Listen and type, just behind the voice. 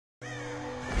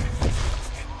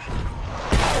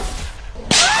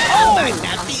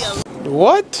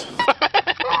What?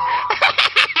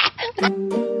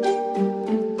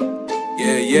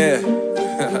 Yeah.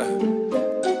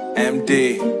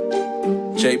 MD,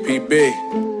 JPB,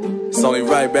 it's only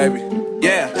right, baby.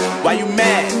 Yeah, why you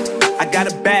mad? I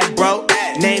got a bag, bro.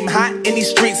 Name hot in these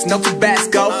streets, no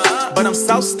Tabasco. But I'm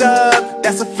so stubbed,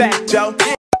 that's a fact, yo.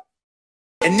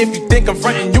 And if you think I'm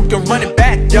frontin', you can run it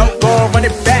back, yo. Go on, run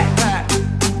it back.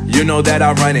 You know that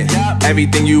I run it.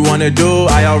 Everything you wanna do,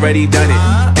 I already done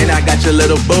it. And I got your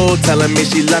little boo telling me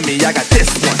she love me. I got this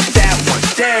one, that one.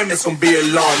 Damn, it's gonna be a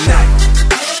long night.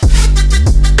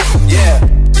 Yeah.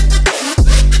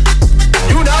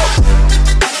 You know.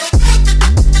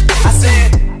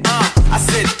 I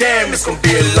said, damn, it's gonna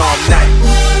be a long night.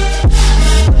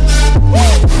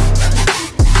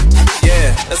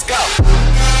 Yeah, let's go.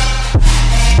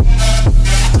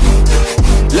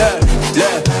 Look.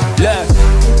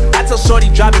 I told Shorty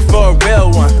drop it for a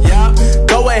real one.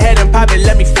 Go ahead and pop it,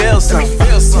 let me feel some.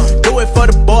 Do it for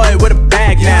the boy with a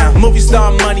bag now. Movie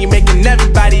star money making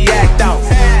everybody act out.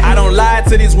 I don't lie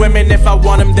to these women, if I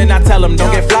want them then I tell them.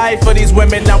 Don't get fly for these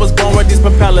women, I was born with these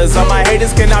propellers. All my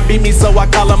haters cannot beat me, so I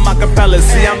call them acapellas.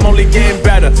 See, I'm only getting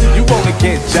better, you only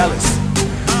get jealous.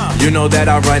 You know that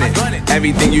I run it.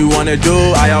 Everything you wanna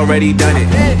do, I already done it.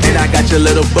 And I got your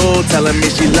little boo telling me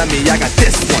she love me. I got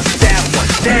this one, that one.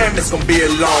 Damn, it's gonna be a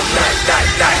long night.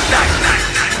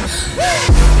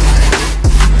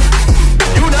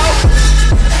 You know,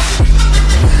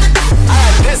 I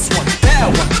got this one, that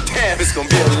one. Damn, it's gonna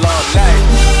be a long night.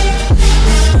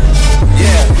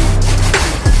 Yeah.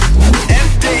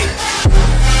 MD,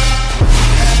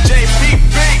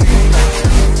 JPB.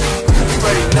 You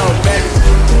already know, baby.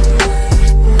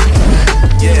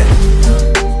 Yeah.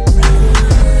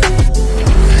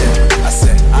 I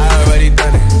said, I already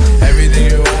done it. Everything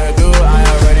you wanna do, I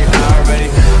already.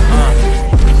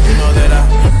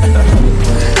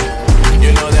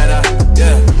 You know that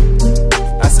yeah.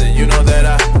 I said, you know that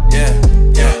yeah.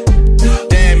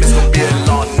 Damn, it's gonna be a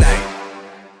long night.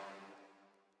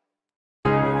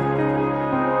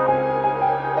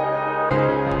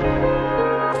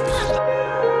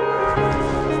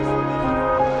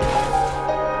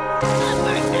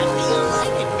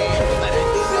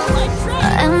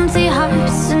 Empty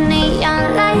hearts and neon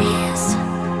lights,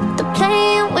 they're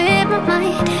playing with my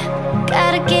mind.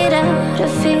 Gotta get out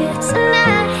of here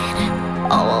tonight.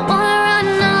 Oh, I wanna run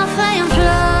off and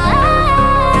fly.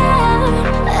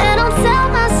 And I'll tell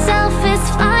myself it's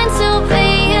fine to be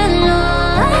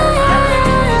alone,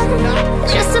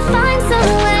 just to find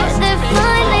somewhere that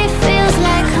finally feels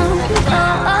like home.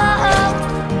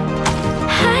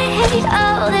 I hate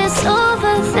all this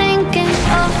overthinking.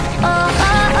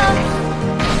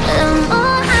 The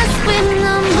more I swim,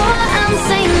 the more I'm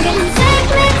sinking. Take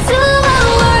me to a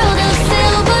world of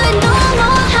silver. No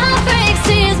more heartbreaks,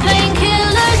 tears,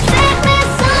 painkillers. Take me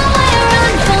somewhere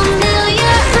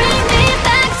unfamiliar. Bring me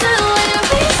back to where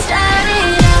we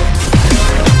started out.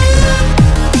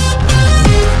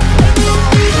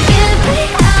 Get me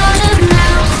out of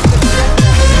now.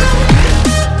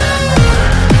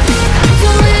 To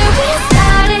where we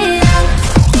started out.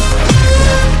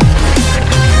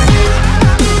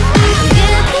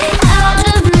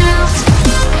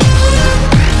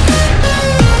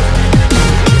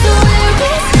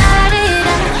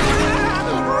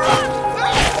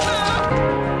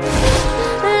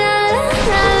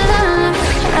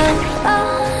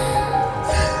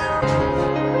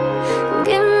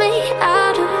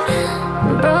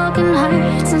 Broken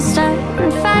hearts and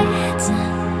starting fights,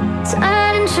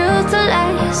 turning truth to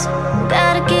lies.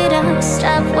 Gotta get up,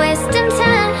 stop waiting.